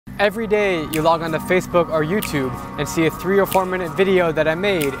Every day you log onto Facebook or YouTube and see a 3 or 4 minute video that I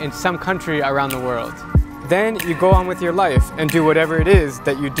made in some country around the world. Then you go on with your life and do whatever it is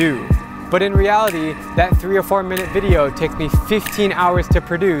that you do. But in reality, that 3 or 4 minute video takes me 15 hours to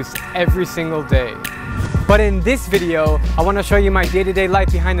produce every single day. But in this video, I want to show you my day-to-day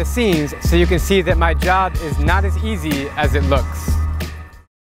life behind the scenes so you can see that my job is not as easy as it looks.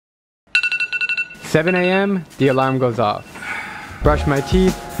 7 a.m., the alarm goes off. Brush my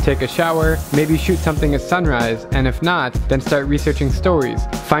teeth, take a shower, maybe shoot something at sunrise, and if not, then start researching stories,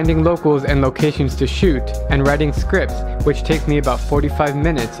 finding locals and locations to shoot, and writing scripts, which takes me about 45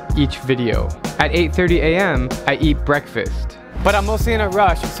 minutes each video. At 8:30 a.m., I eat breakfast. But I'm mostly in a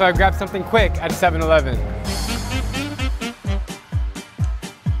rush, so I grab something quick at 7-Eleven.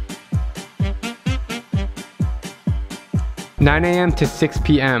 (9 a.m. to 6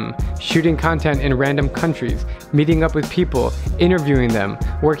 p.m. shooting content in random countries, meeting up with people, interviewing them,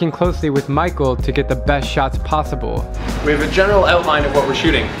 working closely with Michael to get the best shots possible. We have a general outline of what we're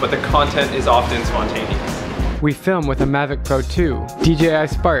shooting, but the content is often spontaneous. We film with a Mavic Pro 2, DJI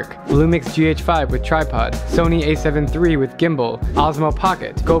Spark, Lumix GH5 with tripod, Sony a7 III with gimbal, Osmo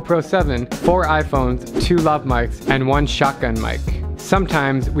Pocket, GoPro 7, 4 iPhones, 2 lav mics, and 1 shotgun mic.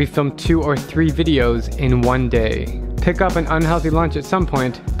 Sometimes we film 2 or 3 videos in one day. Pick up an unhealthy lunch at some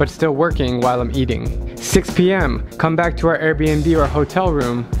point, but still working while I'm eating. 6 p.m., come back to our Airbnb or hotel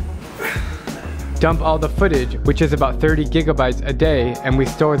room, dump all the footage, which is about 30 gigabytes a day, and we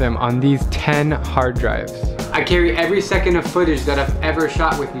store them on these 10 hard drives. I carry every second of footage that I've ever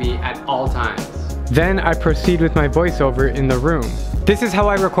shot with me at all times. Then I proceed with my voiceover in the room. This is how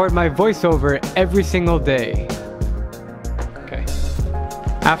I record my voiceover every single day. Okay.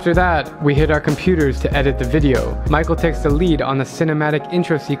 After that, we hit our computers to edit the video. Michael takes the lead on the cinematic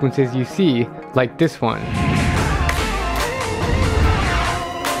intro sequences you see, like this one.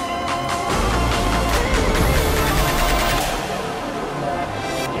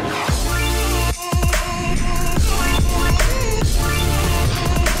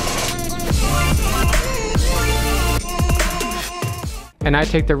 And I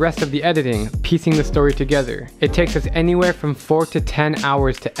take the rest of the editing, piecing the story together. It takes us anywhere from 4 to 10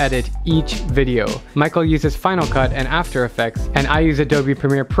 hours to edit each video. Michael uses Final Cut and After Effects, and I use Adobe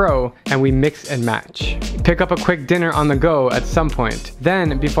Premiere Pro, and we mix and match. Pick up a quick dinner on the go at some point.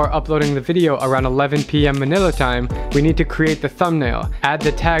 Then, before uploading the video around 11 p.m. Manila time, we need to create the thumbnail, add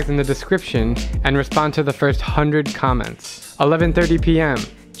the tags in the description, and respond to the first 100 comments. 11:30 p.m.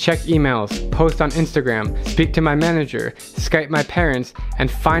 check emails, post on Instagram, speak to my manager, Skype my parents,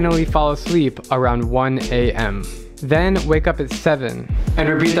 and finally fall asleep around 1 a.m. Then wake up at 7. And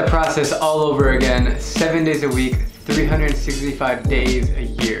repeat the process all over again, 7 days a week, 365 days a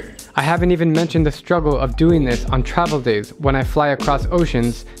year. I haven't even mentioned the struggle of doing this on travel days when I fly across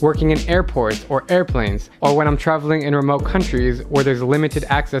oceans, working in airports or airplanes, or when I'm traveling in remote countries where there's limited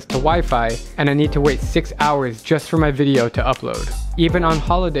access to Wi-Fi and I need to wait 6 hours just for my video to upload. Even on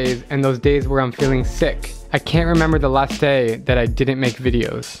holidays and those days where I'm feeling sick, I can't remember the last day that I didn't make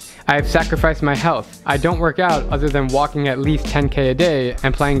videos. I have sacrificed my health. I don't work out other than walking at least 10K a day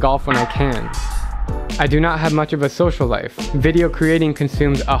and playing golf when I can. I do not have much of a social life. Video creating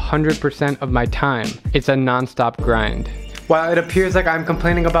consumes 100% of my time. It's a non-stop grind. While it appears like I'm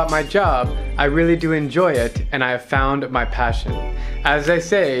complaining about my job, I really do enjoy it and I have found my passion. As I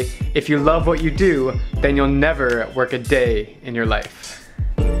say, if you love what you do, then you'll never work a day in your life.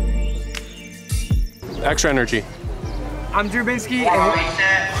 Extra energy. I'm Drew Binsky and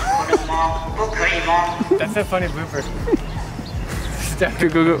that's a funny blooper.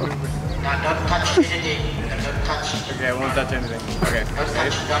 Go. Don't touch anything. Don't touch. Okay, I won't touch anything. Okay. Don't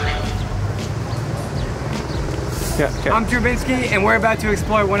touch nothing. Yeah, okay. I'm Drew Binsky and we're about to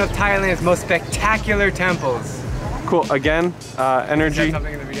explore one of Thailand's most spectacular temples. Cool, again, energy. Is that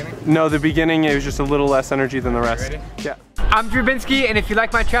something in the beginning? No, the beginning it was just a little less energy than the rest. Ready? Yeah. I'm Drew Binsky, and if you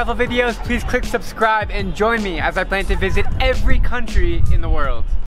like my travel videos, please click subscribe and join me as I plan to visit every country in the world.